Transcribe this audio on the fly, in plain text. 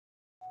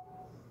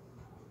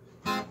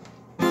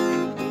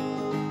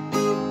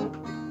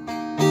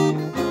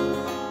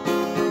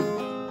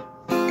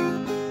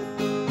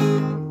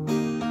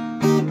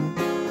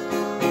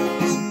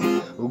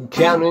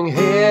Counting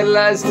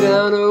headlights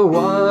down a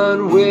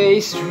one-way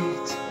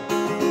street.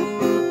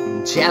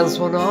 Chance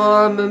one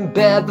arm and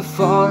bet the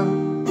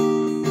farm.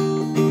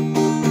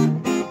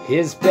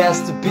 It's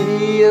best to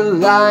be a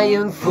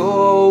lion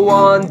for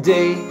one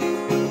day,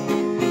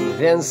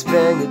 then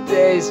spend your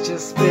days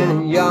just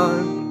spinning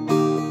yarn.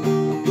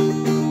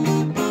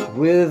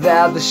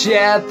 Without the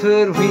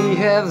shepherd we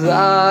have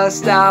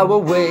lost our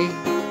way.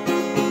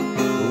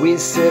 We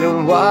sit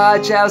and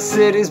watch our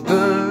cities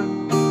burn.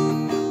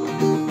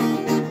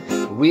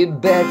 We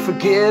beg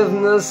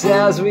forgiveness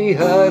as we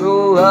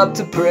huddle up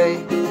to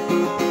pray.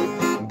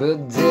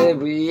 But did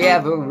we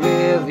ever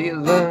really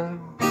learn?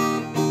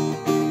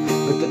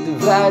 But the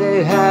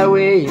divided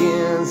highway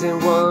ends in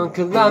 1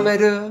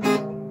 kilometer.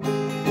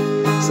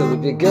 So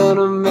if you're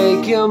gonna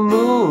make your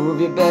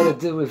move, you better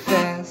do it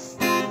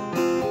fast.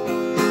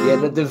 Yeah,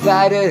 the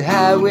divided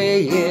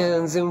highway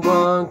ends in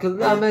 1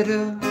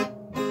 kilometer.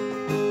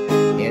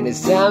 And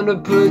it's time to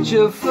put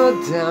your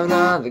foot down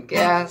on the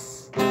gas.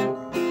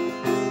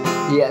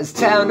 Yeah, it's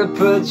time to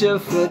put your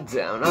foot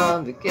down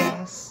on the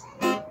gas.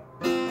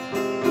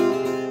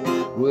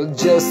 Well,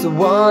 just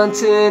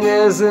wanting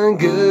isn't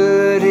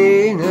good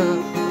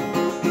enough.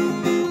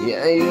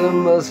 Yeah, you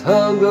must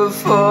hunger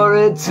for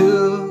it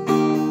too.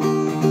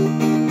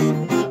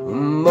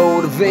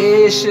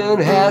 Motivation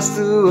has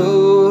to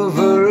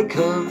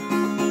overcome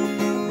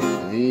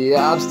the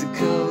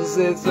obstacles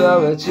they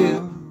throw at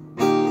you.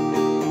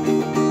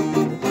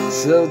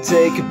 So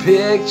take a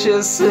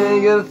picture,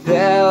 sing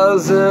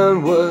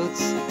 1,000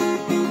 words.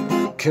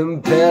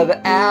 Compare the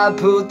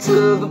apple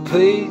to the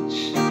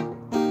peach.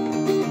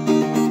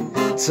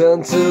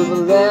 Turn to the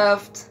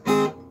left,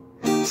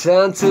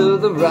 turn to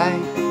the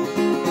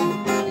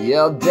right.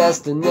 Your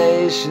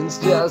destination's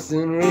just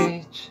in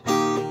reach.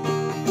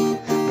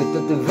 But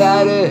the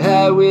divided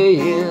highway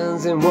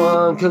ends in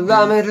 1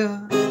 kilometer.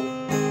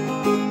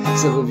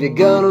 So if you're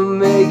gonna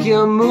make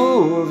your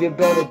move, you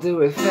better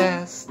do it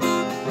fast.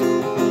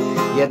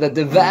 Yeah, the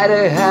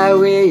divided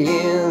highway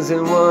ends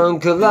in 1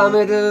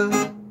 kilometer.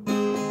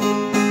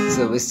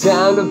 So it's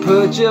time to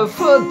put your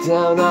foot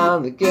down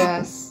on the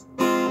gas.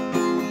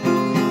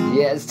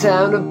 Yeah, it's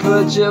time to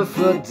put your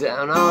foot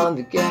down on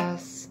the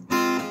gas.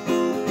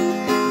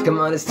 Come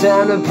on, it's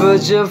time to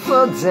put your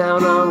foot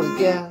down on the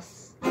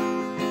gas.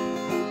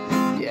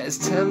 Yeah, it's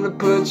time to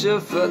put your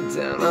foot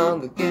down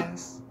on the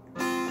gas.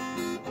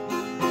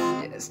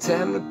 Yeah, it's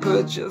time to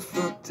put your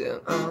foot down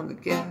on the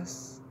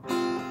gas.